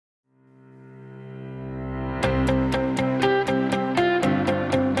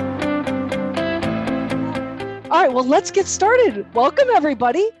right, well, let's get started. Welcome,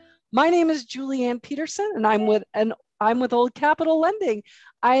 everybody. My name is Julianne Peterson, and I'm with Old Capital Lending.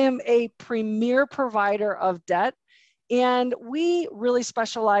 I am a premier provider of debt, and we really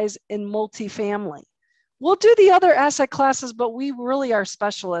specialize in multifamily. We'll do the other asset classes, but we really are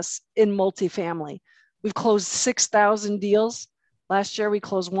specialists in multifamily. We've closed 6,000 deals. Last year, we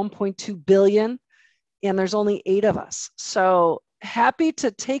closed 1.2 billion, and there's only 8 of us. So happy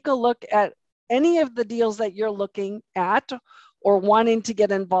to take a look at any of the deals that you're looking at or wanting to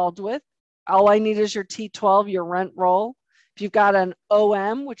get involved with. All I need is your T12, your rent roll. If you've got an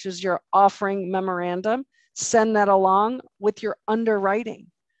OM, which is your offering memorandum, send that along with your underwriting.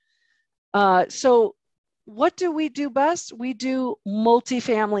 So what do we do best? We do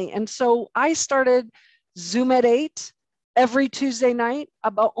multifamily. And so I started Zoom at 8 every Tuesday night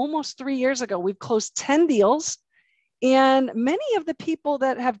about almost 3 years ago. We've closed 10 deals, and many of the people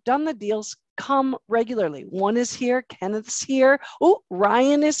that have done the deals come regularly. One is here, Kenneth's here. Oh,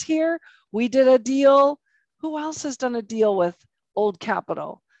 Ryan is here. We did a deal. Who else has done a deal with Old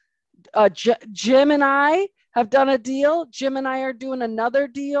Capital? Jim and I have done a deal. Jim and I are doing another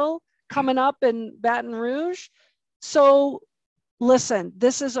deal coming up in Baton Rouge. So listen,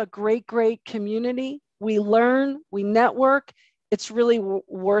 this is a great, great community. We learn, we network. It's really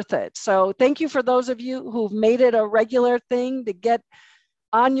worth it. So thank you for those of you who've made it a regular thing to get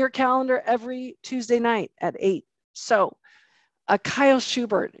on your calendar every Tuesday night at 8. So Kyle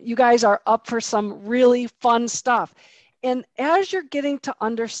Schubert, you guys are up for some really fun stuff. And as you're getting to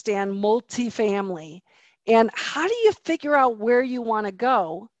understand multifamily and how do you figure out where you want to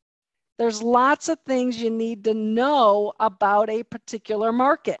go, there's lots of things you need to know about a particular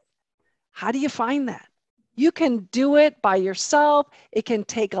market. How do you find that? You can do it by yourself. It can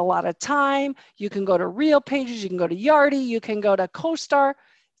take a lot of time. You can go to Real Pages, you can go to Yardi, you can go to CoStar.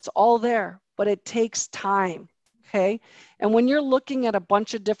 It's all there, but it takes time, okay? And when you're looking at a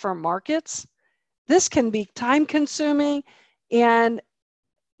bunch of different markets, this can be time consuming. And,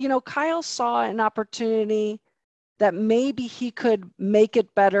 you know, Kyle saw an opportunity that maybe he could make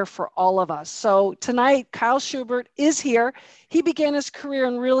it better for all of us. So tonight, Kyle Schubert is here. He began his career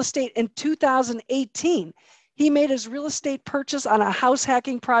in real estate in 2018. He made his real estate purchase on a house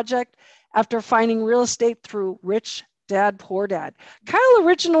hacking project after finding real estate through Rich Dad, Poor Dad. Kyle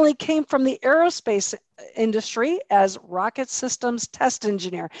originally came from the aerospace industry as rocket systems test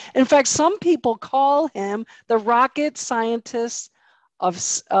engineer. In fact, some people call him the rocket scientist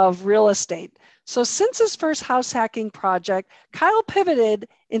of real estate. So since his first house hacking project, Kyle pivoted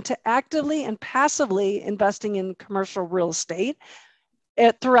into actively and passively investing in commercial real estate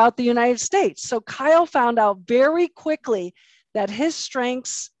throughout the United States. So Kyle found out very quickly that his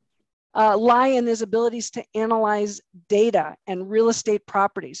strengths lie in his abilities to analyze data and real estate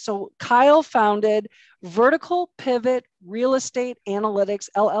properties. So Kyle founded Vertical Pivot Real Estate Analytics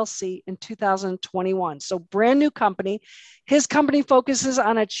LLC in 2021. So brand new company. His company focuses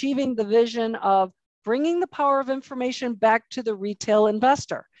on achieving the vision of bringing the power of information back to the retail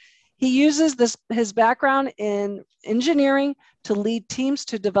investor. He uses his background in engineering to lead teams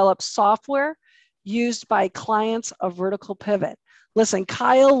to develop software used by clients of Vertical Pivot. Listen,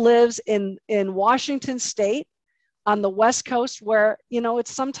 Kyle lives in Washington State on the West Coast where, you know,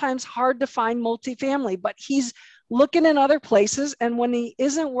 it's sometimes hard to find multifamily, but he's looking in other places. And when he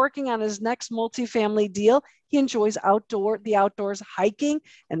isn't working on his next multifamily deal, he enjoys the outdoors, hiking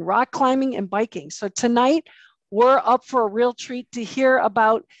and rock climbing and biking. So tonight we're up for a real treat to hear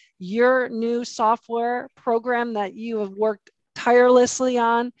about your new software program that you have worked tirelessly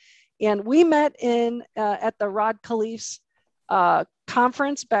on. And we met at the Rod Khleif's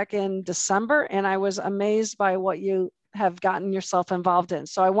conference back in December, and I was amazed by what you have gotten yourself involved in.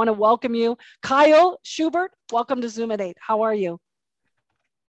 So I want to welcome you, Kyle Schubert. Welcome to Zoom at 8. How are you?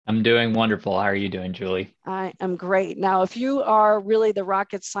 I'm doing wonderful. How are you doing, Julie? I am great. Now, if you are really the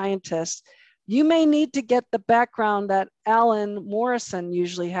rocket scientist, you may need to get the background that Alan Morrison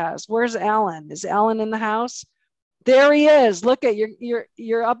usually has. Where's Alan? Is Alan in the house? There he is. Look at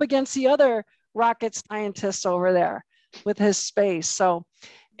you're up against the other rocket scientist over there with his space. So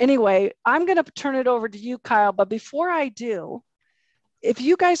anyway, I'm going to turn it over to you, Kyle. But before I do, if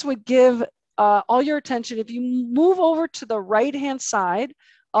you guys would give all your attention, if you move over to the right-hand side,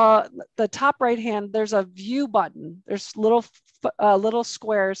 the top right-hand, there's a view button. There's little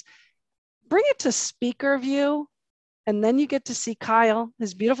squares. Bring it to speaker view, and then you get to see Kyle,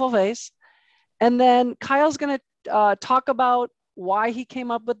 his beautiful face. And then Kyle's going to talk about why he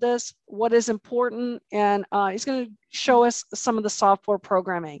came up with this, what is important, and he's going to show us some of the software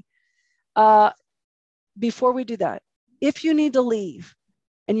programming. Before we do that, if you need to leave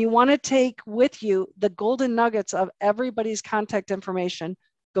and you want to take with you the golden nuggets of everybody's contact information,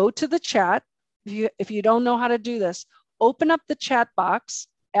 go to the chat. If you don't know how to do this, open up the chat box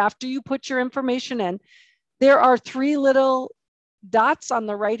after you put your information in. There are 3 little dots on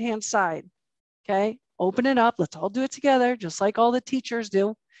the right-hand side, okay? Open it up, let's all do it together, just like all the teachers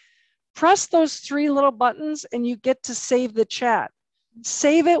do. Press those 3 little buttons and you get to save the chat.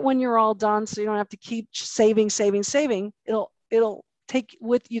 Save it when you're all done so you don't have to keep saving. It'll take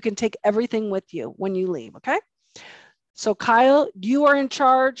you can take everything with you when you leave, okay? So Kyle, you are in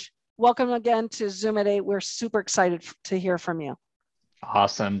charge. Welcome again to Zoom at 8. We're super excited to hear from you.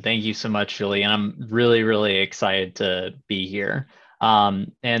 Awesome. Thank you so much, Julie. And I'm really, really excited to be here.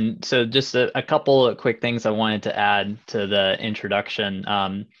 And so just a couple of quick things I wanted to add to the introduction.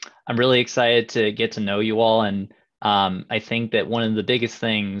 I'm really excited to get to know you all. And I think that one of the biggest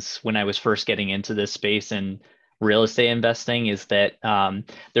things when I was first getting into this space in real estate investing is that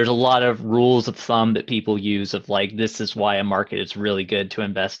there's a lot of rules of thumb that people use of like, this is why a market is really good to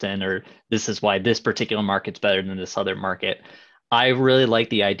invest in, or this is why this particular market's better than this other market. I really like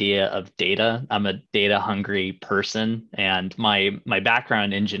the idea of data. I'm a data hungry person, and my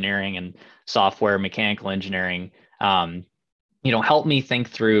background in engineering and software mechanical engineering, helped me think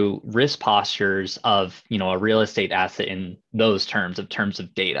through risk postures of, a real estate asset in those terms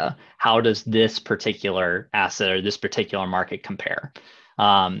of data. How does this particular asset or this particular market compare?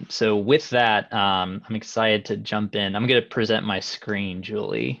 So with that, I'm excited to jump in. I'm going to present my screen,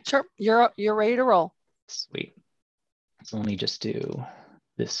 Julie. Sure, you're ready to roll. Sweet. So let me just do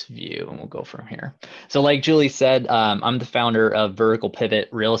this view and we'll go from here. So like Julie said, I'm the founder of Vertical Pivot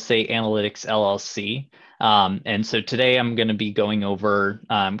Real Estate Analytics LLC. And so today I'm going to be going over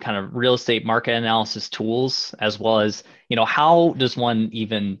kind of real estate market analysis tools, as well as, how does one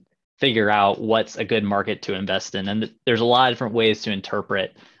even figure out what's a good market to invest in? And there's a lot of different ways to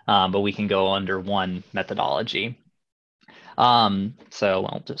interpret, but we can go under one methodology. So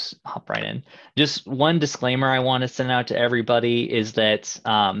I'll just hop right in. Just one disclaimer I want to send out to everybody is that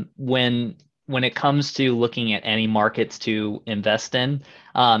when it comes to looking at any markets to invest in,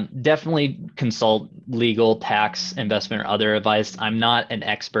 definitely consult legal, tax, investment, or other advice. I'm not an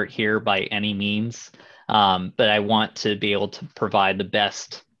expert here by any means, but I want to be able to provide the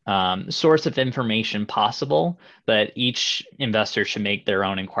best source of information possible, but each investor should make their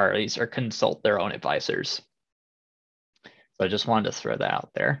own inquiries or consult their own advisors. So I just wanted to throw that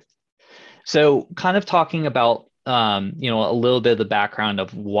out there. So kind of talking about, a little bit of the background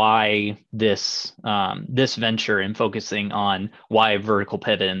of why this venture and focusing on why vertical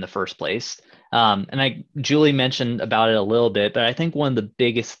pivot in the first place. And Julie mentioned about it a little bit, but I think one of the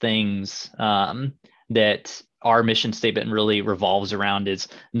biggest things that our mission statement really revolves around is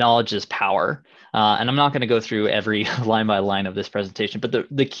knowledge is power. And I'm not going to go through every line by line of this presentation, but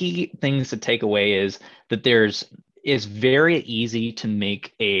the key things to take away is that it's very easy to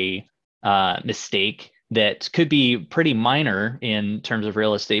make a mistake that could be pretty minor in terms of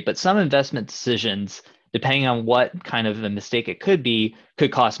real estate, but some investment decisions, depending on what kind of a mistake it could be,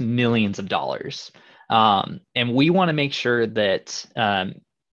 could cost millions of dollars. And we want to make sure that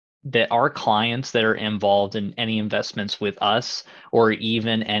that our clients that are involved in any investments with us, or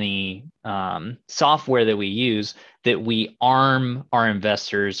even any software that we use, that we arm our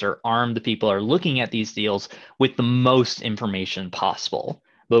investors or arm the people who are looking at these deals with the most information possible.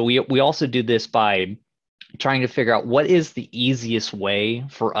 But we also do this by trying to figure out what is the easiest way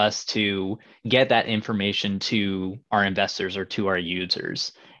for us to get that information to our investors or to our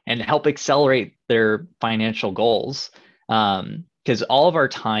users and help accelerate their financial goals. Because all of our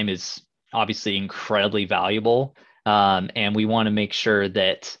time is obviously incredibly valuable. And we want to make sure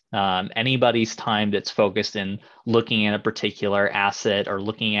that anybody's time that's focused in looking at a particular asset or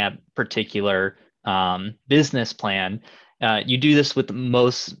looking at particular business plan, you do this with the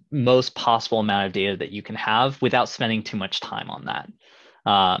most possible amount of data that you can have without spending too much time on that.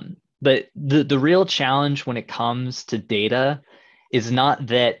 But the real challenge when it comes to data is not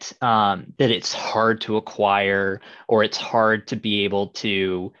that it's hard to acquire or it's hard to be able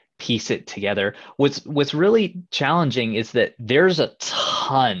to piece it together. What's really challenging is that there's a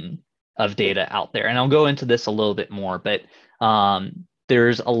ton of data out there, and I'll go into this a little bit more, but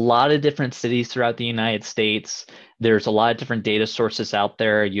there's a lot of different cities throughout the United States. There's a lot of different data sources out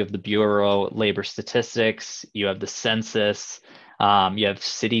there. You have the Bureau of Labor Statistics, you have the census, you have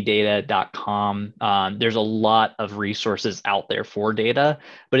citydata.com. There's a lot of resources out there for data,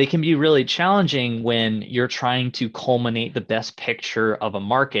 but it can be really challenging when you're trying to culminate the best picture of a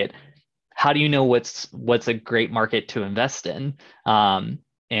market. How do you know what's a great market to invest in? And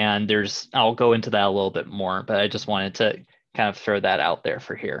I'll go into that a little bit more, but I just wanted to kind of throw that out there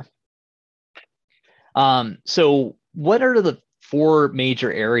for here. So what are the four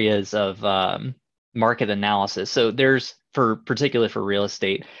major areas of market analysis? So there's, particularly for real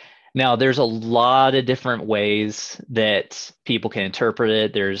estate, now there's a lot of different ways that people can interpret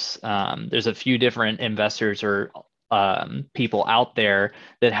it. There's a few different investors or people out there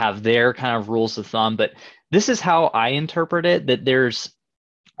that have their kind of rules of thumb, but this is how I interpret it, that there's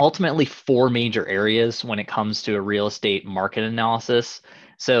ultimately four major areas when it comes to a real estate market analysis.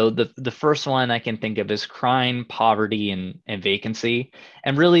 So the first one I can think of is crime, poverty, and vacancy.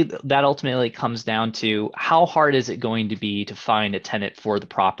 And really that ultimately comes down to how hard is it going to be to find a tenant for the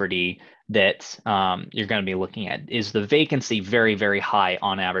property that you're going to be looking at. Is the vacancy very, very high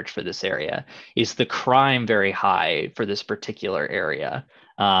on average for this area? Is the crime very high for this particular area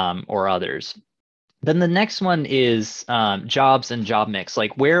or others? Then the next one is jobs and job mix.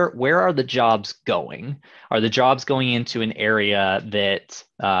 Like where are the jobs going? Are the jobs going into an area that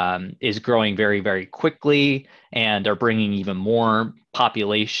is growing very, very quickly and are bringing even more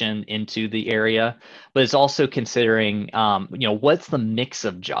population into the area? But it's also considering, what's the mix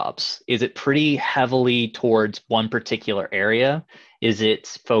of jobs? Is it pretty heavily towards one particular area? Is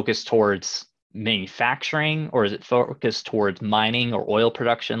it focused towards manufacturing, or is it focused towards mining or oil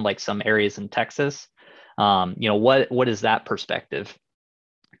production, like some areas in Texas? What is that perspective?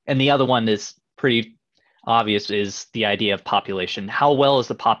 And the other one is pretty obvious, is the idea of population. How well is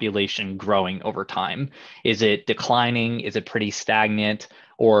the population growing over time? Is it declining? Is it pretty stagnant?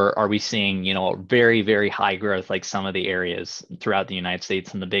 Or are we seeing, very, very high growth, like some of the areas throughout the United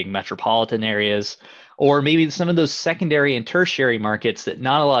States and the big metropolitan areas? Or maybe some of those secondary and tertiary markets that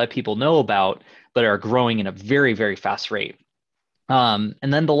not a lot of people know about, but are growing at a very, very fast rate. And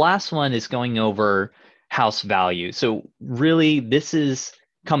then the last one is going over house value. So really, this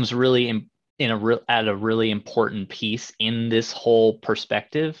comes really at a really important piece in this whole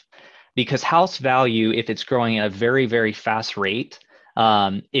perspective, because house value, if it's growing at a very, very fast rate,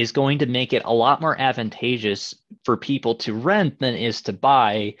 is going to make it a lot more advantageous for people to rent than it is to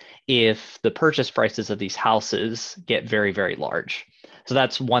buy if the purchase prices of these houses get very, very large. So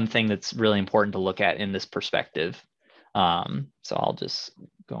that's one thing that's really important to look at in this perspective. So I'll just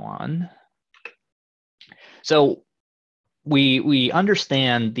go on. So we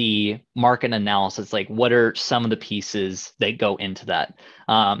understand the market analysis, like what are some of the pieces that go into that.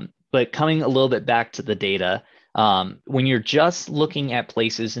 But coming a little bit back to the data, when you're just looking at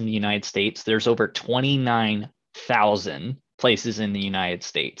places in the United States, there's over 29,000 places in the United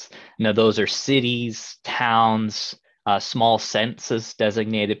States. Now, those are cities, towns, small census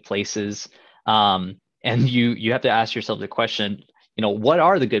designated places. And you have to ask yourself the question, what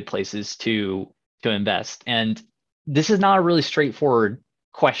are the good places to invest? And this is not a really straightforward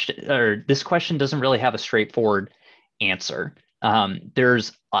question, or this question doesn't really have a straightforward answer.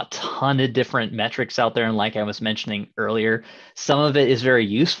 There's a ton of different metrics out there. And like I was mentioning earlier, some of it is very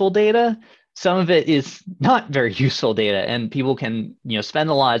useful data. Some of it is not very useful data, and people can, spend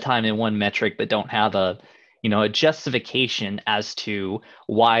a lot of time in one metric, but don't have a justification as to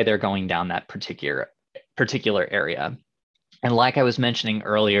why they're going down that particular area. And like I was mentioning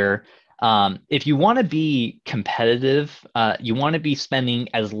earlier, if you want to be competitive, you want to be spending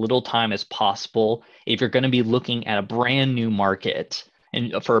as little time as possible. If you're going to be looking at a brand new market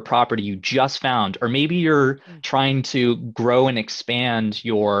and for a property you just found, or maybe you're trying to grow and expand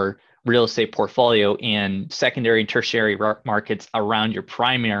your real estate portfolio in secondary and tertiary markets around your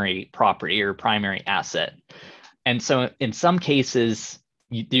primary property or primary asset. And so in some cases,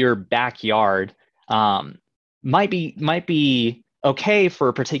 your backyard might be okay for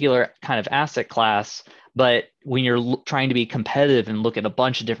a particular kind of asset class, but when you're trying to be competitive and look at a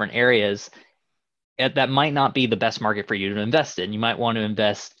bunch of different areas, that might not be the best market for you to invest in. You might want to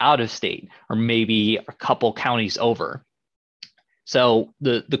invest out of state or maybe a couple counties over. So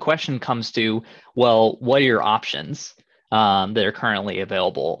the question comes to, well, what are your options that are currently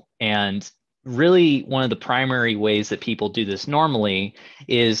available? And really, one of the primary ways that people do this normally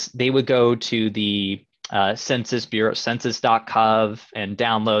is they would go to the Census Bureau, census.gov, and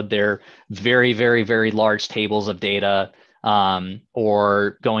download their very, very, very large tables of data,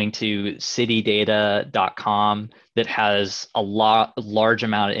 or going to citydata.com that has a large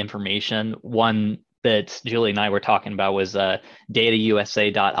amount of information. One that Julie and I were talking about was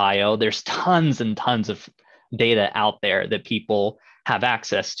datausa.io. There's tons and tons of data out there that people have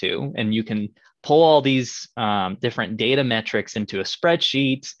access to, and you can pull all these different data metrics into a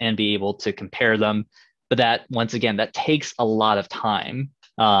spreadsheet and be able to compare them. But that, once again, that takes a lot of time.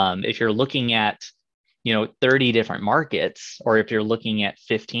 If you're looking at 30 different markets, or if you're looking at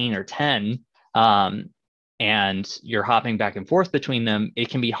 15 or 10, and you're hopping back and forth between them, it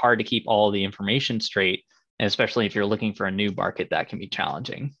can be hard to keep all the information straight. And especially if you're looking for a new market, that can be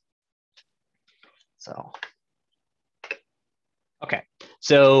challenging. So, okay.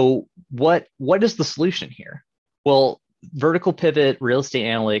 So what is the solution here? Well, Vertical Pivot Real Estate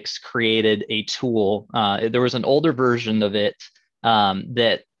Analytics created a tool. There was an older version of it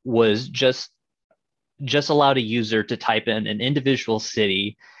that was just allowed a user to type in an individual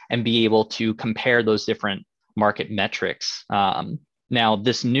city and be able to compare those different market metrics. Now,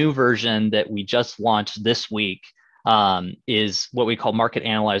 this new version that we just launched this week is what we call Market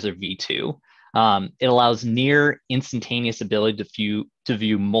Analyzer V2. It allows near instantaneous ability to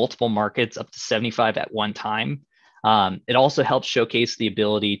view multiple markets up to 75 at one time. It also helps showcase the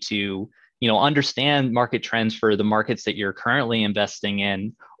ability to, understand market trends for the markets that you're currently investing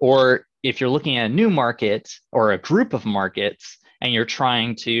in, or if you're looking at a new market or a group of markets and you're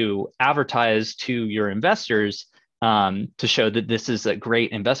trying to advertise to your investors to show that this is a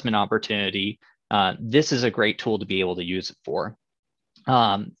great investment opportunity, this is a great tool to be able to use it for.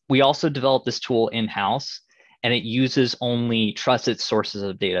 We also developed this tool in-house, and it uses only trusted sources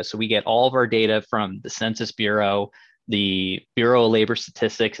of data. So we get all of our data from the Census Bureau, the Bureau of Labor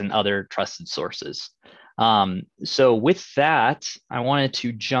Statistics, and other trusted sources. So with that, I wanted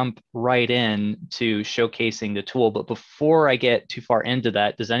to jump right in to showcasing the tool. But before I get too far into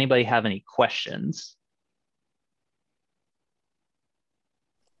that, does anybody have any questions?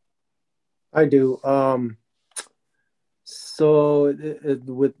 I do. So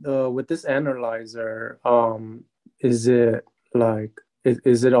with this analyzer, is it like,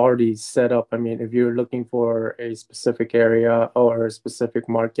 is it already set up? I mean, if you're looking for a specific area or a specific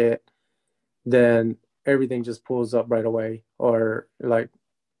market, then everything just pulls up right away, or like,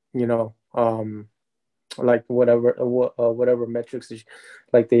 like whatever metrics,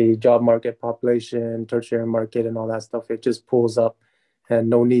 like the job market, population, tertiary market, and all that stuff, it just pulls up, and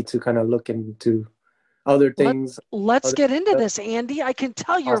no need to kind of look into other things. Let's get into this, Andy. I can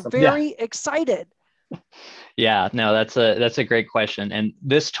tell you're very excited. Yeah, no, that's a great question. And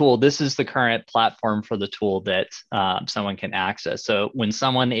this tool, this is the current platform for the tool that someone can access. So when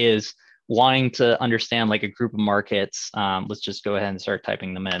someone is wanting to understand like a group of markets, let's just go ahead and start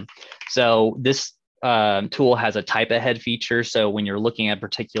typing them in. So this tool has a type ahead feature. So when you're looking at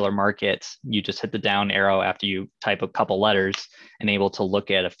particular markets, you just hit the down arrow after you type a couple letters and able to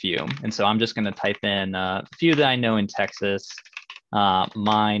look at a few. And so I'm just going to type in a few that I know in Texas,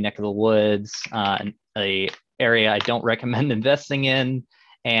 my neck of the woods, a area I don't recommend investing in,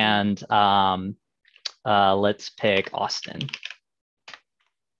 and let's pick Austin.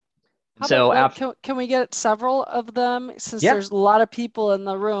 Can we get several of them, since there's a lot of people in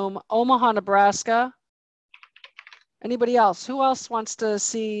the room? Omaha, Nebraska. Anybody else? Who else wants to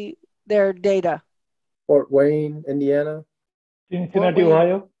see their data? Fort Wayne, Indiana. Cincinnati,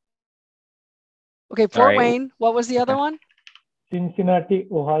 Ohio. Okay, Fort Wayne. What was the other one? Cincinnati,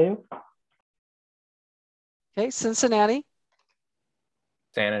 Ohio. Okay, Cincinnati.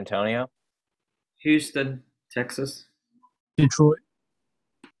 San Antonio. Houston, Texas. Detroit.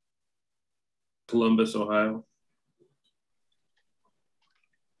 Columbus, Ohio.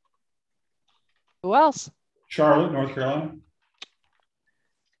 Who else? Charlotte, North Carolina.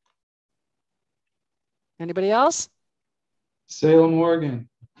 Anybody else? Salem, Oregon.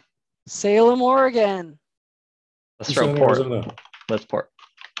 Salem, Oregon. Let's throw Port. Arizona. Let's Port.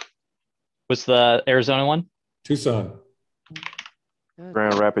 What's the Arizona one? Tucson. Good.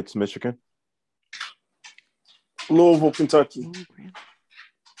 Grand Rapids, Michigan. Louisville, Kentucky.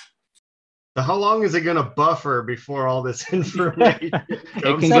 So how long is it going to buffer before all this information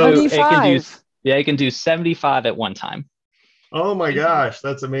comes? It can do 75 at one time. Oh my gosh,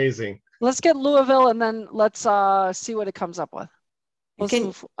 that's amazing. Let's get Louisville, and then let's see what it comes up with.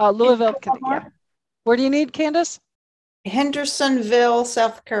 Louisville. Where do you need, Candace? Hendersonville,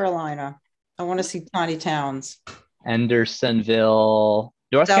 South Carolina. I want to see tiny towns. Hendersonville,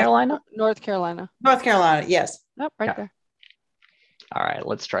 North Carolina? North Carolina. North Carolina, yes. Yep, right there. All right,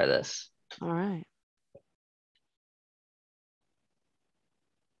 let's try this. All right.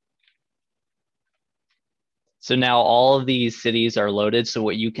 So now all of these cities are loaded. So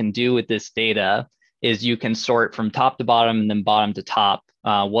what you can do with this data is you can sort from top to bottom and then bottom to top.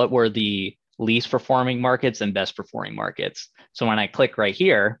 What were the least performing markets and best performing markets? So when I click right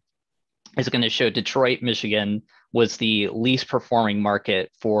here, it's going to show Detroit, Michigan was the least performing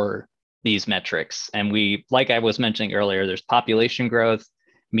market for these metrics. And we, like I was mentioning earlier, there's population growth,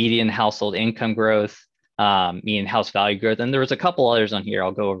 median household income growth, median house value growth, and there was a couple others on here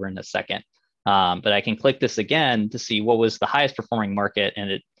I'll go over in a second. But I can click this again to see what was the highest performing market, and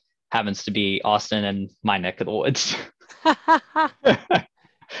it happens to be Austin and my neck of the woods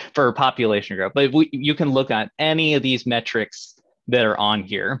for population growth. But you can look at any of these metrics that are on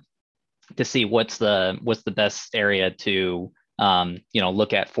here to see what's the best area to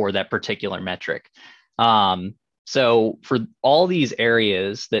look at for that particular metric. So for all these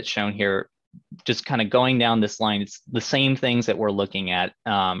areas that's shown here, just kind of going down this line, it's the same things that we're looking at.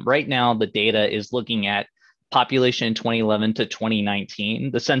 Right now, the data is looking at population in 2011 to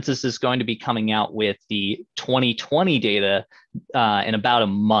 2019. The census is going to be coming out with the 2020 data in about a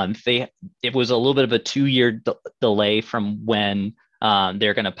month. It was a little bit of a 2-year delay from when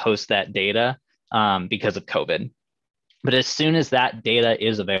they're going to post that data because of COVID. But as soon as that data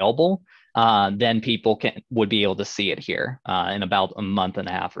is available, then people would be able to see it here in about a month and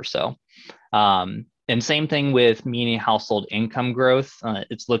a half or so. And same thing with median household income growth.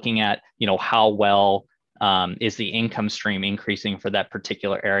 It's looking at, how well is the income stream increasing for that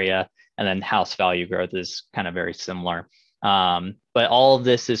particular area, and then house value growth is kind of very similar. But all of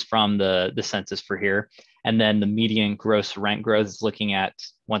this is from the census for here. And then the median gross rent growth is looking at,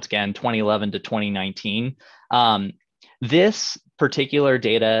 once again, 2011 to 2019. This particular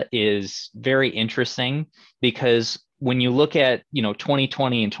data is very interesting because when you look at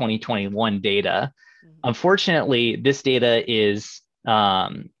 2020 and 2021 data, unfortunately, this data is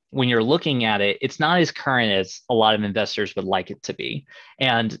when you're looking at it, it's not as current as a lot of investors would like it to be.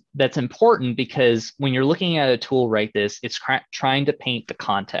 And that's important because when you're looking at a tool like this, it's trying to paint the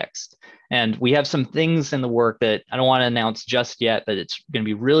context. And we have some things in the work that I don't want to announce just yet, but it's going to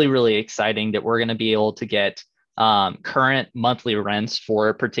be really, really exciting that we're going to be able to get current monthly rents for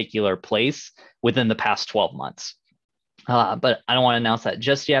a particular place within the past 12 months. But I don't want to announce that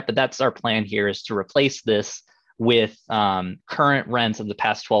just yet, but that's our plan here, is to replace this with current rents of the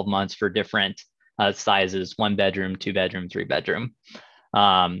past 12 months for different sizes: 1 bedroom, 2 bedroom, 3 bedroom.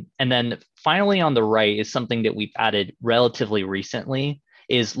 And then finally on the right is something that we've added relatively recently,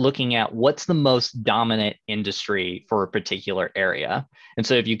 is looking at what's the most dominant industry for a particular area. And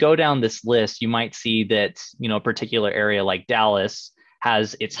so if you go down this list, you might see that, a particular area like Dallas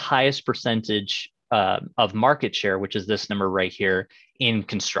has its highest percentage of market share, which is this number right here, in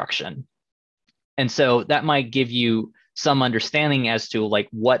construction. And so that might give you some understanding as to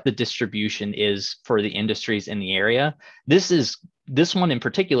what the distribution is for the industries in the area. This one in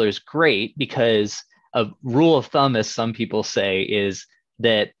particular is great because a rule of thumb, as some people say, is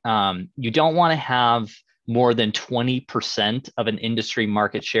that you don't want to have more than 20% of an industry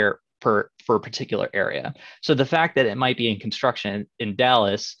market share for a particular area. So the fact that it might be in construction in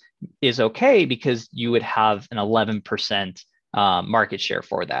Dallas is okay because you would have an 11% market share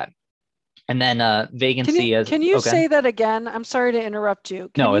for that. And then vacancy Can you say that again? I'm sorry to interrupt you.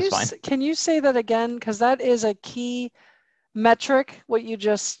 No, it's fine. Can you say that again? Because that is a key metric, what you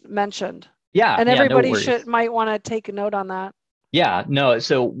just mentioned. Yeah. And everybody no might want to take a note on that. Yeah, no.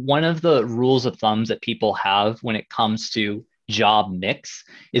 So one of the rules of thumbs that people have when it comes to job mix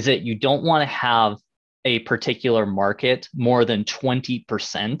is that you don't want to have a particular market more than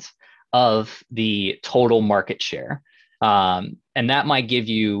 20% of the total market share. And that might give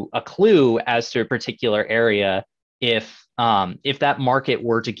you a clue as to a particular area if that market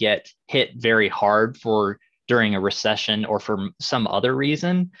were to get hit very hard during a recession or for some other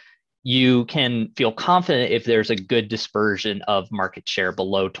reason. You can feel confident if there's a good dispersion of market share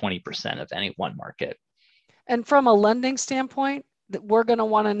below 20% of any one market. And from a lending standpoint, we're going to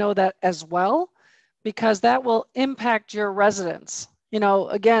want to know that as well, because that will impact your residents.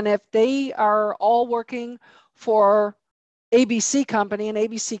 Again, if they are all working for ABC company and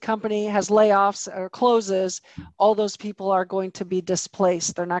ABC company has layoffs or closes, all those people are going to be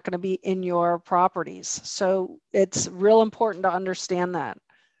displaced. They're not going to be in your properties. So it's real important to understand that.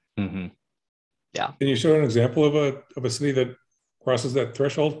 Mm-hmm. Yeah. Can you show an example of a city that crosses that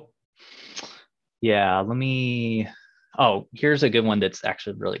threshold? Yeah, oh, here's a good one that's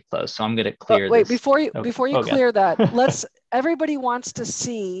actually really close. So I'm going to clear this. Before you clear that, everybody wants to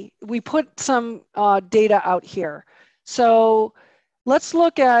see, we put some data out here. So let's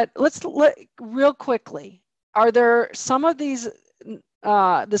look real quickly. Are there some of these,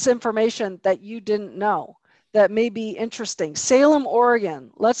 this information that you didn't know that may be interesting? Salem, Oregon,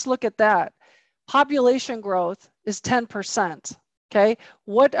 let's look at that. Population growth is 10%. Okay,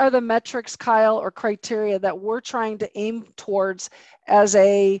 what are the metrics, Kyle, or criteria that we're trying to aim towards as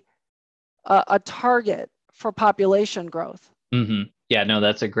a target for population growth? Mm-hmm. Yeah, no,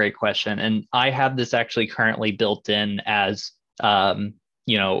 that's a great question. And I have this actually currently built in as,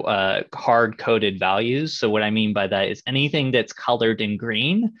 hard-coded values. So what I mean by that is anything that's colored in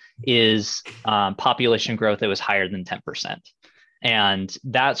green is population growth that was higher than 10%. And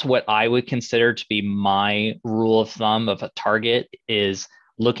that's what I would consider to be my rule of thumb of a target, is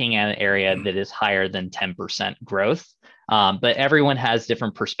looking at an area that is higher than 10% growth. But everyone has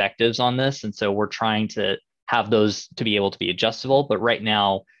different perspectives on this. And so we're trying to have those to be able to be adjustable. But right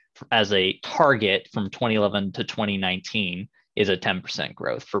now, as a target from 2011 to 2019 is a 10%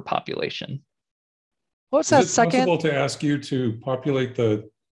 growth for population. What's that Is it second? possible to ask you to populate the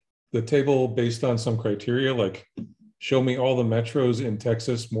table based on some criteria, like show me all the metros in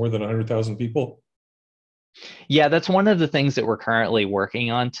Texas more than 100,000 people? Yeah, that's one of the things that we're currently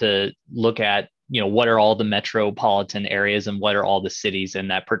working on, to look at, what are all the metropolitan areas and what are all the cities in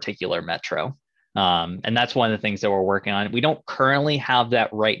that particular metro. And that's one of the things that we're working on. We don't currently have that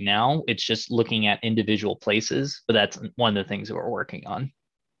right now. It's just looking at individual places, but that's one of the things that we're working on.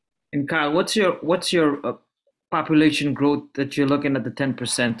 And Kyle, what's your population growth that you're looking at, the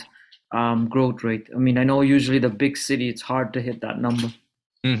 10% growth rate? I mean, I know usually the big city, it's hard to hit that number.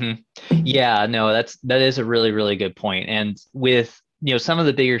 Yeah, no, that is a really, really good point. And with, some of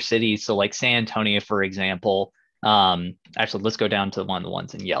the bigger cities, so like San Antonio, for example, actually, let's go down to the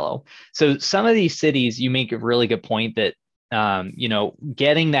ones in yellow. So some of these cities, you make a really good point that,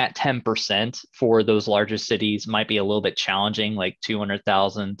 getting that 10% for those larger cities might be a little bit challenging, like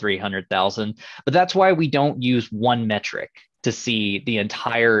 200,000, 300,000. But that's why we don't use one metric to see the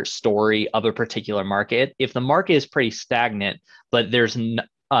entire story of a particular market. If the market is pretty stagnant, but there's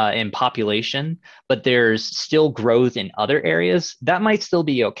in population, but there's still growth in other areas, that might still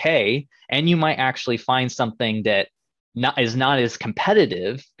be okay. And you might actually find something that is not as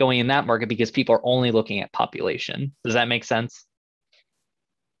competitive going in that market because people are only looking at population. Does that make sense?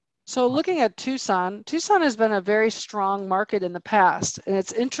 So looking at Tucson has been a very strong market in the past. And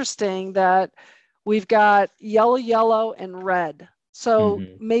it's interesting that we've got yellow, and red. So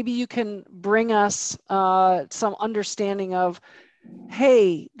maybe you can bring us some understanding of,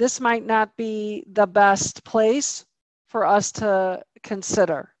 hey, this might not be the best place for us to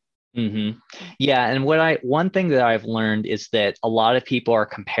consider. Yeah, and one thing that I've learned is that a lot of people are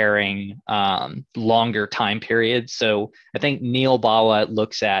comparing longer time periods. So I think Neil Bawa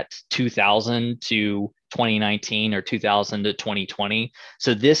looks at 2000 to 2019 or 2000 to 2020.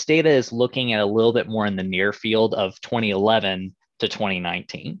 So this data is looking at a little bit more in the near field of 2011 to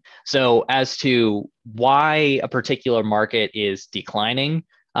 2019. So as to why a particular market is declining,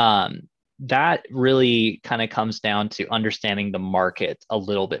 that really kind of comes down to understanding the market a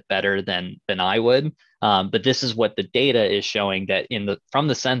little bit better than I would. But this is what the data is showing, that from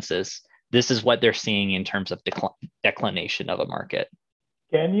the census, this is what they're seeing in terms of declination of a market.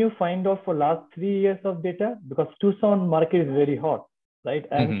 Can you find out for last 3 years of data? Because Tucson market is very hot, right?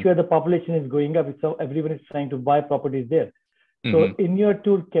 I'm sure the population is going up, so everyone is trying to buy properties there. So in your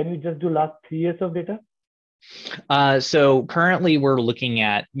tool, can you just do last 3 years of data? So currently we're looking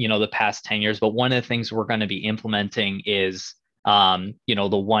at, the past 10 years, but one of the things we're going to be implementing is, the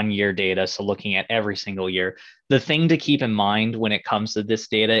 1 year data. So looking at every single year. The thing to keep in mind when it comes to this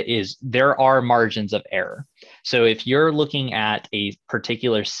data is there are margins of error. So if you're looking at a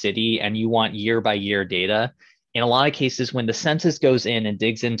particular city and you want year by year data, in a lot of cases, when the census goes in and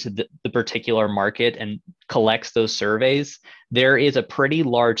digs into the particular market and collects those surveys, there is a pretty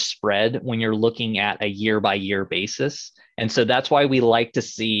large spread when you're looking at a year by year basis. And so that's why we like to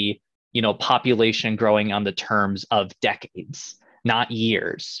see, population growing on the terms of decades, not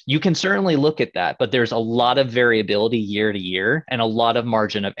years. You can certainly look at that, but there's a lot of variability year to year and a lot of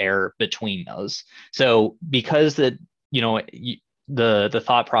margin of error between those. So because the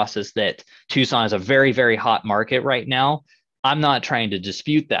thought process that Tucson is a very, very hot market right now, I'm not trying to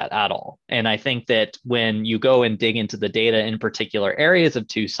dispute that at all. And I think that when you go and dig into the data in particular areas of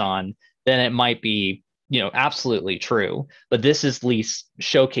Tucson, then it might be, absolutely true. But this is at least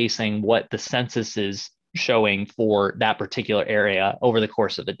showcasing what the census is showing for that particular area over the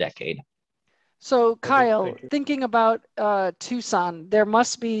course of a decade. So Kyle, thinking about Tucson, there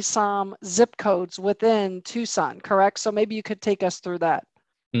must be some zip codes within Tucson, correct? So maybe you could take us through that.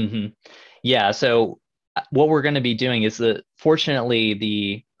 Yeah, so what we're going to be doing is that fortunately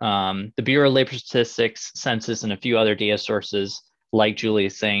the Bureau of Labor Statistics, Census, and a few other data sources, like Julie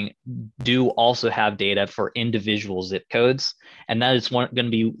is saying, do also have data for individual zip codes. And that is going to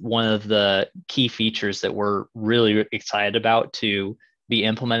be one of the key features that we're really excited about to be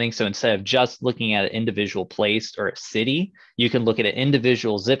implementing. So instead of just looking at an individual place or a city, you can look at an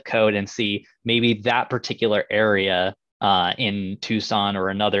individual zip code and see maybe that particular area in Tucson or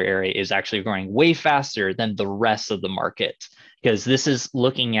another area is actually growing way faster than the rest of the market, because this is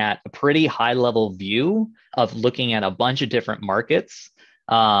looking at a pretty high level view of looking at a bunch of different markets.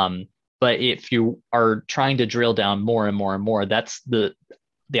 But if you are trying to drill down more and more and more, that's the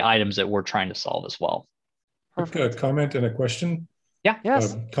items that we're trying to solve as well. Quick comment and a question. Yeah.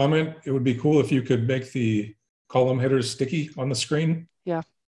 Yes. Comment, it would be cool if you could make the column headers sticky on the screen. Yeah.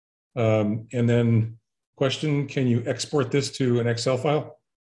 And then question, can you export this to an Excel file?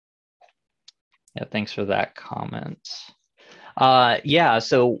 Yeah, thanks for that comment. Yeah,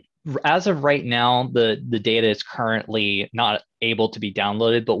 so as of right now, the data is currently not able to be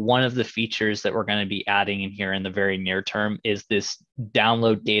downloaded, but one of the features that we're going to be adding in here in the very near term is this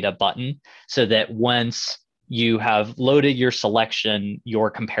download data button, so that once you have loaded your selection, your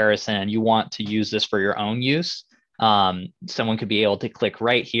comparison, and you want to use this for your own use, someone could be able to click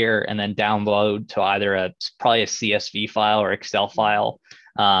right here and then download to either probably a CSV file or Excel file,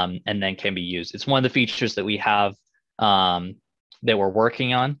 and then can be used. It's one of the features that we have that we're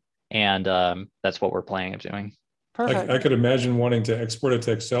working on, and that's what we're planning of doing. Perfect. I could imagine wanting to export it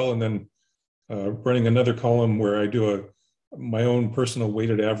to Excel and then running another column where I do my own personal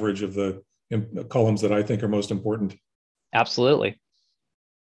weighted average of the columns that I think are most important. Absolutely.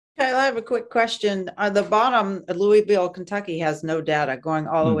 Okay, I have a quick question. On the bottom, Louisville, Kentucky has no data going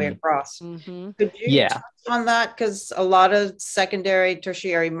all the way across. Could you touch on that? Because a lot of secondary,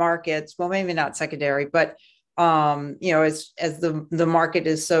 tertiary markets, well, maybe not secondary, but you know, as the market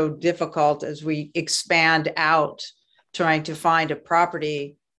is so difficult as we expand out trying to find a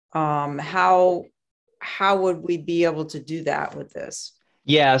property, how would we be able to do that with this?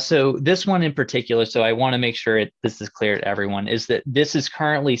 Yeah, so this one in particular, so I want to make sure this is clear to everyone, is that this is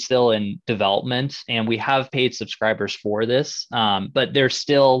currently still in development, and we have paid subscribers for this, but there's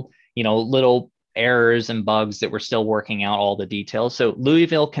still, you know, little errors and bugs that we're still working out all the details. So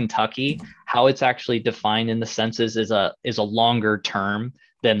Louisville, Kentucky, how it's actually defined in the census is a longer term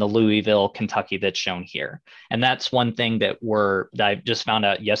than the Louisville, Kentucky that's shown here. And that's one thing that I just found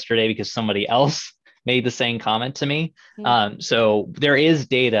out yesterday because somebody else made the same comment to me. So there is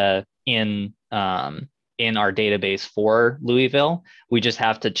data in our database for Louisville. We just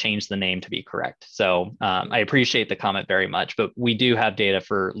have to change the name to be correct. So I appreciate the comment very much, but we do have data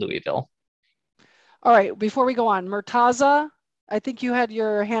for Louisville. All right, before we go on, Murtaza, I think you had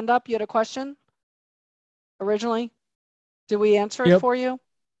your hand up. You had a question originally. Did we answer it for you?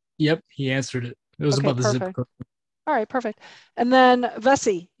 Yep, he answered it. It was about the zip code. All right, perfect. And then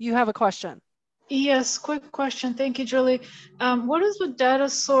Vessi, you have a question. Yes, quick question. Thank you, Julie. What is the data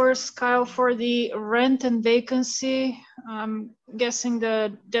source, Kyle, for the rent and vacancy? I'm guessing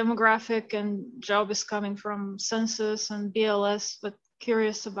the demographic and job is coming from census and BLS, but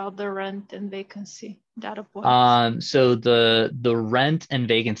curious about the rent and vacancy data points. So the rent and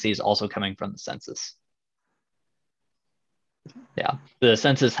vacancy is also coming from the census. Yeah, the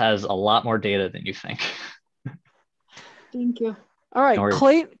census has a lot more data than you think. Thank you. All right,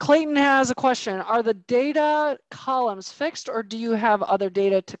 Clayton has a question. Are the data columns fixed, or do you have other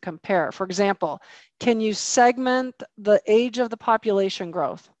data to compare? For example, can you segment the age of the population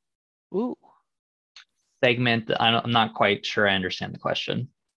growth? Ooh. Segment, I'm not quite sure I understand the question.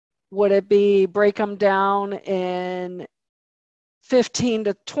 Would it be break them down in 15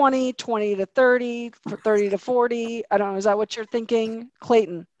 to 20, 20 to 30, 30 to 40? I don't know. Is that what you're thinking,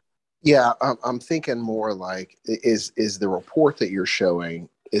 Clayton? Yeah, I'm thinking more like, is the report that you're showing,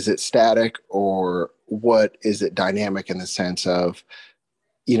 is it static, or what is it dynamic in the sense of,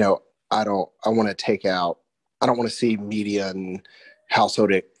 you know, I want to see median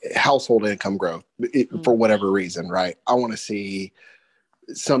household income growth for whatever reason, right? I want to see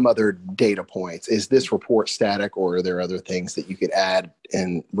some other data points. Is this report static, or are there other things that you could add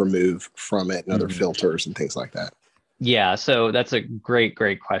and remove from it and other filters and things like that? Yeah, so that's a great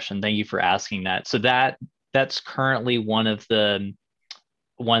question. Thank you for asking that. So that's currently one of the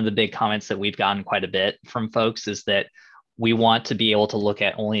big comments that we've gotten quite a bit from folks, is that we want to be able to look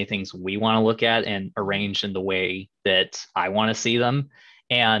at only things we want to look at and arranged in the way that I want to see them.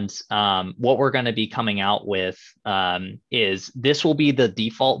 And what we're going to be coming out with is this will be the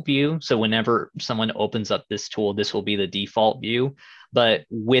default view. So whenever someone opens up this tool, this will be the default view, but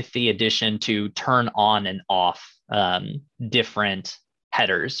with the addition to turn on and off different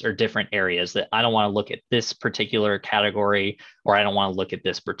headers or different areas that I don't want to look at this particular category, or I don't want to look at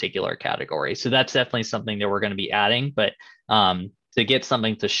this particular category. So that's definitely something that we're going to be adding. But to get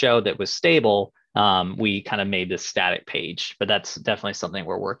something to show that was stable, we kind of made this static page, but that's definitely something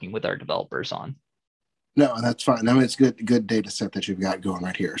we're working with our developers on. No, that's fine. I mean, it's good data set that you've got going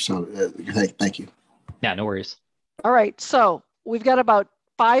right here. So thank you. Yeah, no worries. All right, so we've got about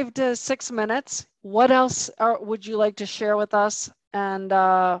 5 to 6 minutes. What else would you like to share with us, and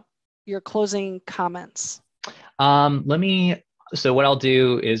your closing comments? So what I'll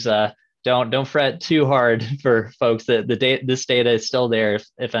do is don't fret too hard for folks. That this data is still there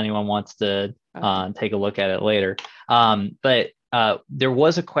if anyone wants to take a look at it later. But there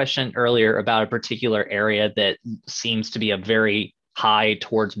was a question earlier about a particular area that seems to be a very high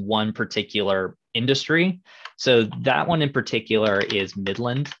towards one particular industry. So that one in particular is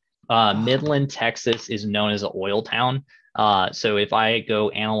Midland. Midland, Texas is known as an oil town. So if I go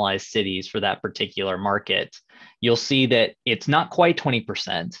analyze cities for that particular market, you'll see that it's not quite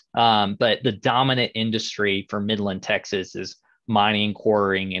 20%, but the dominant industry for Midland, Texas is mining,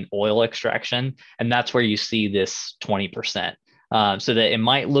 quarrying, and oil extraction. And that's where you see this 20%. So that it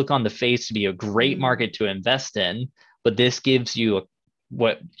might look on the face to be a great market to invest in, but this gives you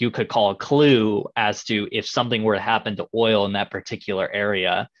what you could call a clue as to if something were to happen to oil in that particular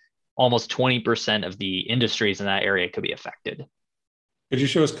area, almost 20% of the industries in that area could be affected. Could you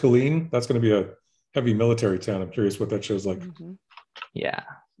show us Killeen? That's going to be a heavy military town. I'm curious what that shows like. Yeah,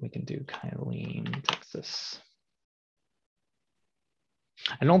 we can do Killeen, Texas.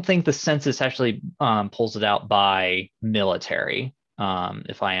 I don't think the census actually pulls it out by military,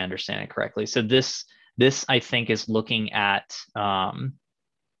 if I understand it correctly. So this I think is looking at,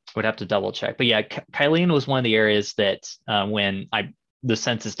 would have to double check. But yeah, Killeen was one of the areas that when the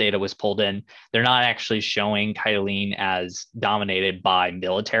census data was pulled in, they're not actually showing Killeen as dominated by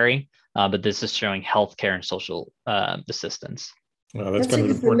military, but this is showing healthcare and social assistance. Well, that's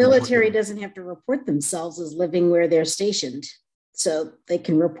because the military doesn't have to report themselves as living where they're stationed. So they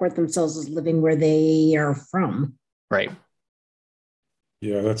can report themselves as living where they are from. Right.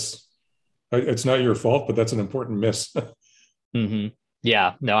 Yeah, it's not your fault, but that's an important miss.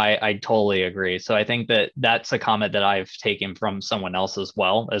 Yeah, no, I totally agree. So I think that's a comment that I've taken from someone else as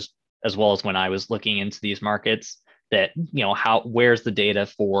well as when I was looking into these markets, that, where's the data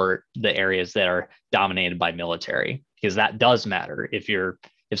for the areas that are dominated by military? Because that does matter.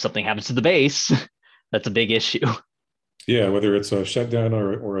 If something happens to the base, that's a big issue. Yeah, whether it's a shutdown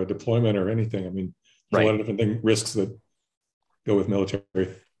or a deployment or anything. I mean, there's a lot of different risks that go with military.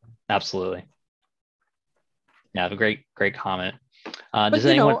 Absolutely. Yeah, a great comment. Does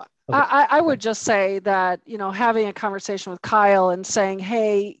anyone? I would just say that, having a conversation with Kyle and saying,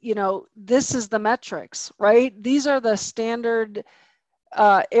 hey, this is the metrics, right? These are the standard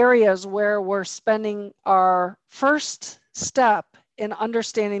areas where we're spending our first step in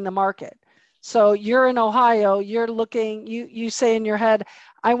understanding the market. So you're in Ohio, you're looking, you say in your head,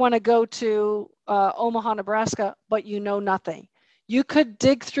 I want to go to Omaha, Nebraska, but you know nothing. You could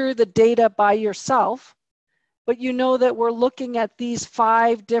dig through the data by yourself, but you know that we're looking at these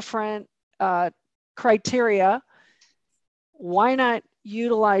 5 different criteria. Why not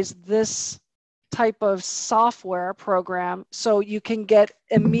utilize this type of software program so you can get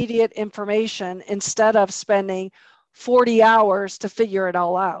immediate information instead of spending 40 hours to figure it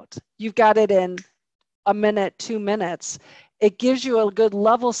all out? You've got it in a minute, 2 minutes. It gives you a good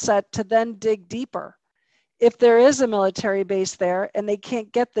level set to then dig deeper. If there is a military base there and they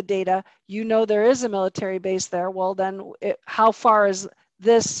can't get the data, there is a military base there. Well, then how far is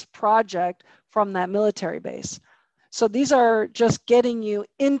this project from that military base? So these are just getting you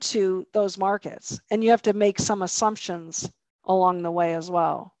into those markets, and you have to make some assumptions along the way as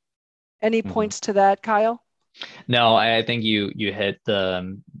well. Any points to that, Kyle? No, I think you hit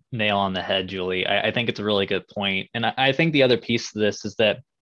the nail on the head, Julie. I think it's a really good point. And I think the other piece of this is that,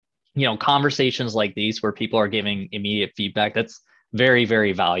 conversations like these where people are giving immediate feedback, that's very,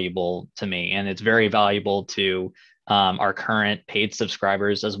 very valuable to me. And it's very valuable to our current paid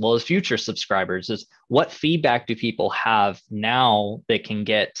subscribers as well as future subscribers, is what feedback do people have now that can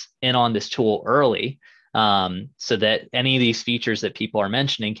get in on this tool early, so that any of these features that people are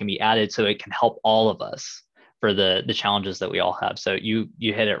mentioning can be added so it can help all of us for the challenges that we all have. So you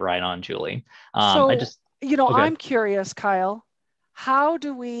hit it right on, Julie. I'm curious, Kyle, how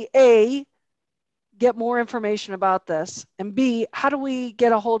do we, A, get more information about this, and B, how do we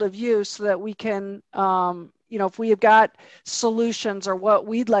get a hold of you so that we can, if we have got solutions or what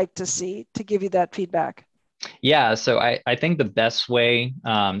we'd like to see, to give you that feedback? Yeah, so I think the best way,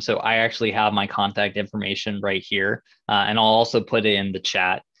 so I actually have my contact information right here, and I'll also put it in the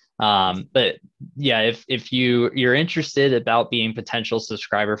chat. But yeah, if you're interested about being a potential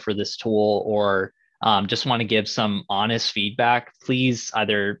subscriber for this tool, or just want to give some honest feedback, please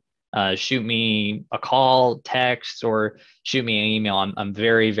either shoot me a call, text, or shoot me an email. I'm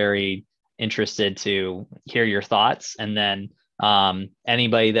very, very interested to hear your thoughts. And then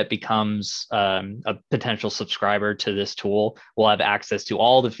anybody that becomes a potential subscriber to this tool will have access to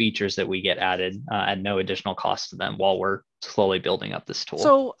all the features that we get added at no additional cost to them while we're slowly building up this tool.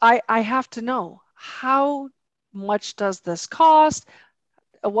 So I have to know, how much does this cost?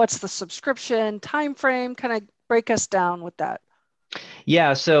 what's the subscription time frame? Kind of break us down with that.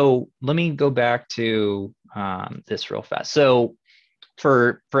 Yeah, so let me go back to this real fast. So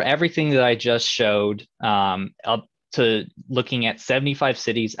for everything that I just showed, up to looking at 75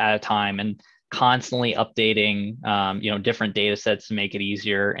 cities at a time and constantly updating different data sets to make it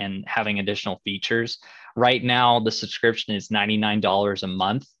easier and having additional features. Right now, the subscription is $99 a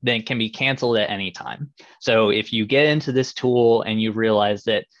month, then it can be canceled at any time. So if you get into this tool and you realize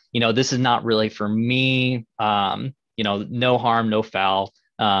that, this is not really for me, no harm, no foul.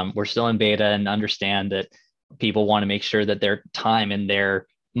 We're still in beta and understand that people want to make sure that their time and their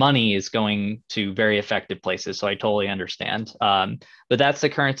money is going to very effective places. So I totally understand. But that's the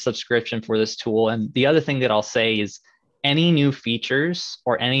current subscription for this tool. And the other thing that I'll say is any new features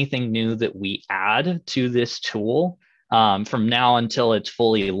or anything new that we add to this tool from now until it's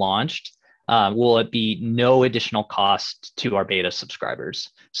fully launched, will it be no additional cost to our beta subscribers.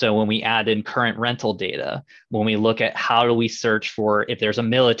 So when we add in current rental data, when we look at how do we search for if it's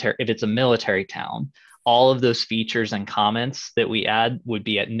a military town, all of those features and comments that we add would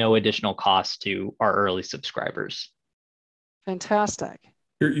be at no additional cost to our early subscribers. Fantastic.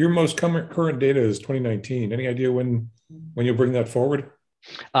 Your most current data is 2019. Any idea when you'll bring that forward?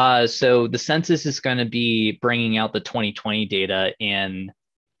 So the census is going to be bringing out the 2020 data in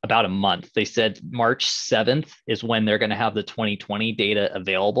about a month. They said March 7th is when they're going to have the 2020 data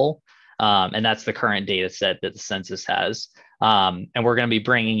available. And that's the current data set that the census has. And we're going to be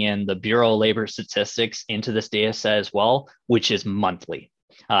bringing in the Bureau of Labor Statistics into this data set as well, which is monthly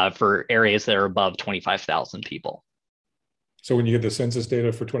for areas that are above 25,000 people. So when you get the census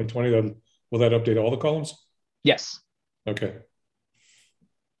data for 2020, will that update all the columns? Yes. Okay.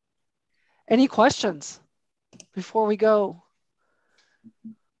 Any questions before we go?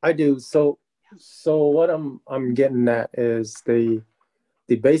 I do. So what I'm getting at is the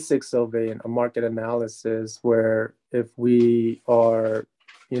basics of a market analysis, where if we are,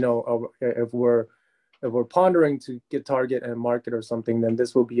 if we're pondering to target a market or something, then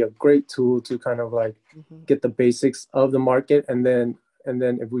this will be a great tool to kind of like get the basics of the market. And then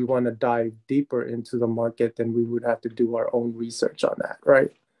if we want to dive deeper into the market, then we would have to do our own research on that,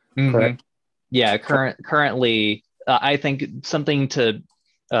 right? Mm-hmm. Correct. Yeah, currently, I think something to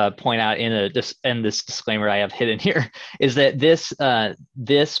point out in this disclaimer I have hidden here is that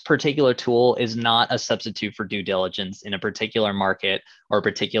this particular tool is not a substitute for due diligence in a particular market or a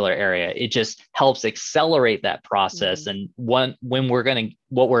particular area. It just helps accelerate that process. And what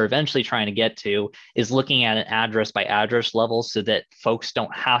we're eventually trying to get to is looking at an address by address level so that folks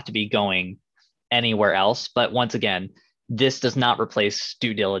don't have to be going anywhere else. But once again, this does not replace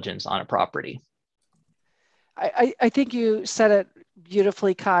due diligence on a property. I think you said it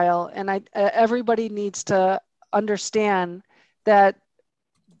beautifully, Kyle, and everybody needs to understand that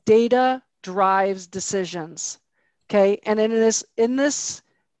data drives decisions. Okay, and in this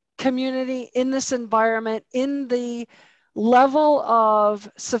community, in this environment, in the level of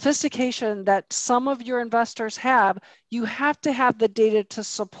sophistication that some of your investors have, you have to have the data to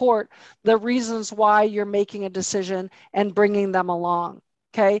support the reasons why you're making a decision and bringing them along.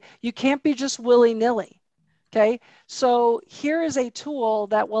 Okay, you can't be just willy-nilly. Okay, so here is a tool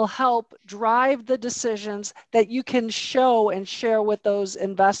that will help drive the decisions that you can show and share with those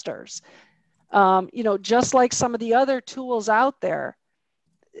investors. Just like some of the other tools out there,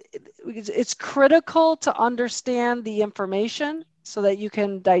 it's critical to understand the information so that you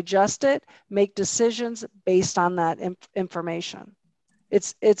can digest it, make decisions based on that information.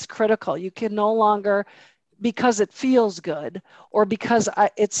 It's critical. You can no longer, because it feels good or because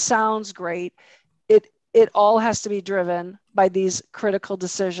it sounds great, it all has to be driven by these critical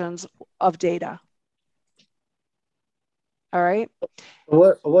decisions of data. All right.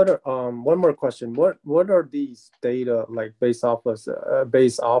 What are one more question? What are these data like based off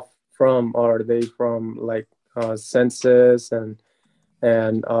from? Are they from like census and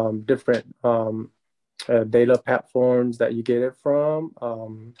different data platforms that you get it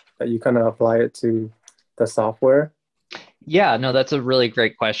from, that you kind of apply it to the software? Yeah, no, that's a really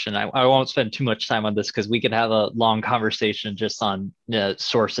great question. I won't spend too much time on this because we could have a long conversation just on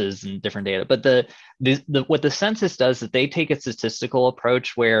sources and different data. But what the census does is they take a statistical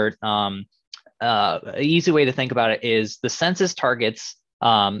approach where an easy way to think about it is the census targets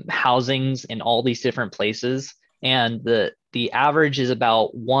housings in all these different places, and the average is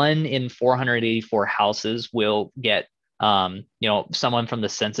about 1 in 484 houses will get someone from the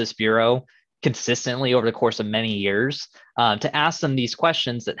Census Bureau consistently over the course of many years to ask them these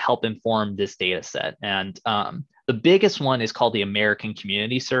questions that help inform this data set. And The biggest one is called the American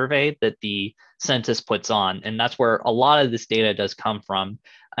Community Survey that the census puts on. And that's where a lot of this data does come from.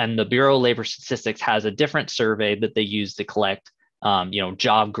 And the Bureau of Labor Statistics has a different survey that they use to collect,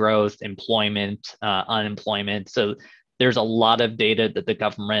 job growth, employment, unemployment. So there's a lot of data that the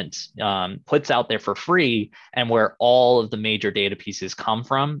government puts out there for free, and where all of the major data pieces come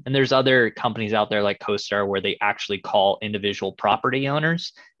from. And there's other companies out there like CoStar where they actually call individual property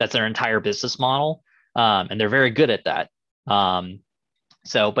owners. That's their entire business model. And they're very good at that.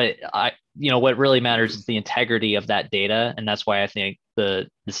 What really matters is the integrity of that data. And that's why I think the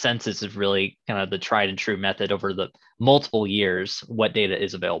census is really kind of the tried and true method over the multiple years, what data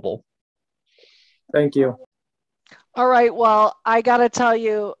is available. Thank you. All right. Well, I got to tell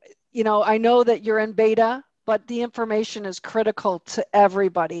you, I know that you're in beta, but the information is critical to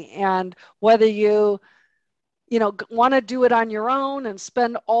everybody. And whether you want to do it on your own and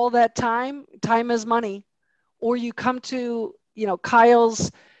spend all that time is money, or you come to,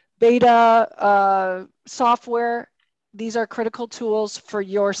 Kyle's beta software. These are critical tools for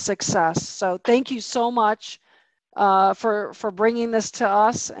your success. So thank you so much for bringing this to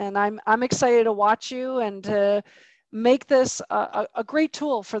us. And I'm excited to watch you and to make this a great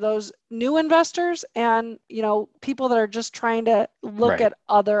tool for those new investors and, people that are just trying to look at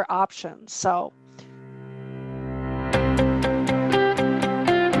other options. So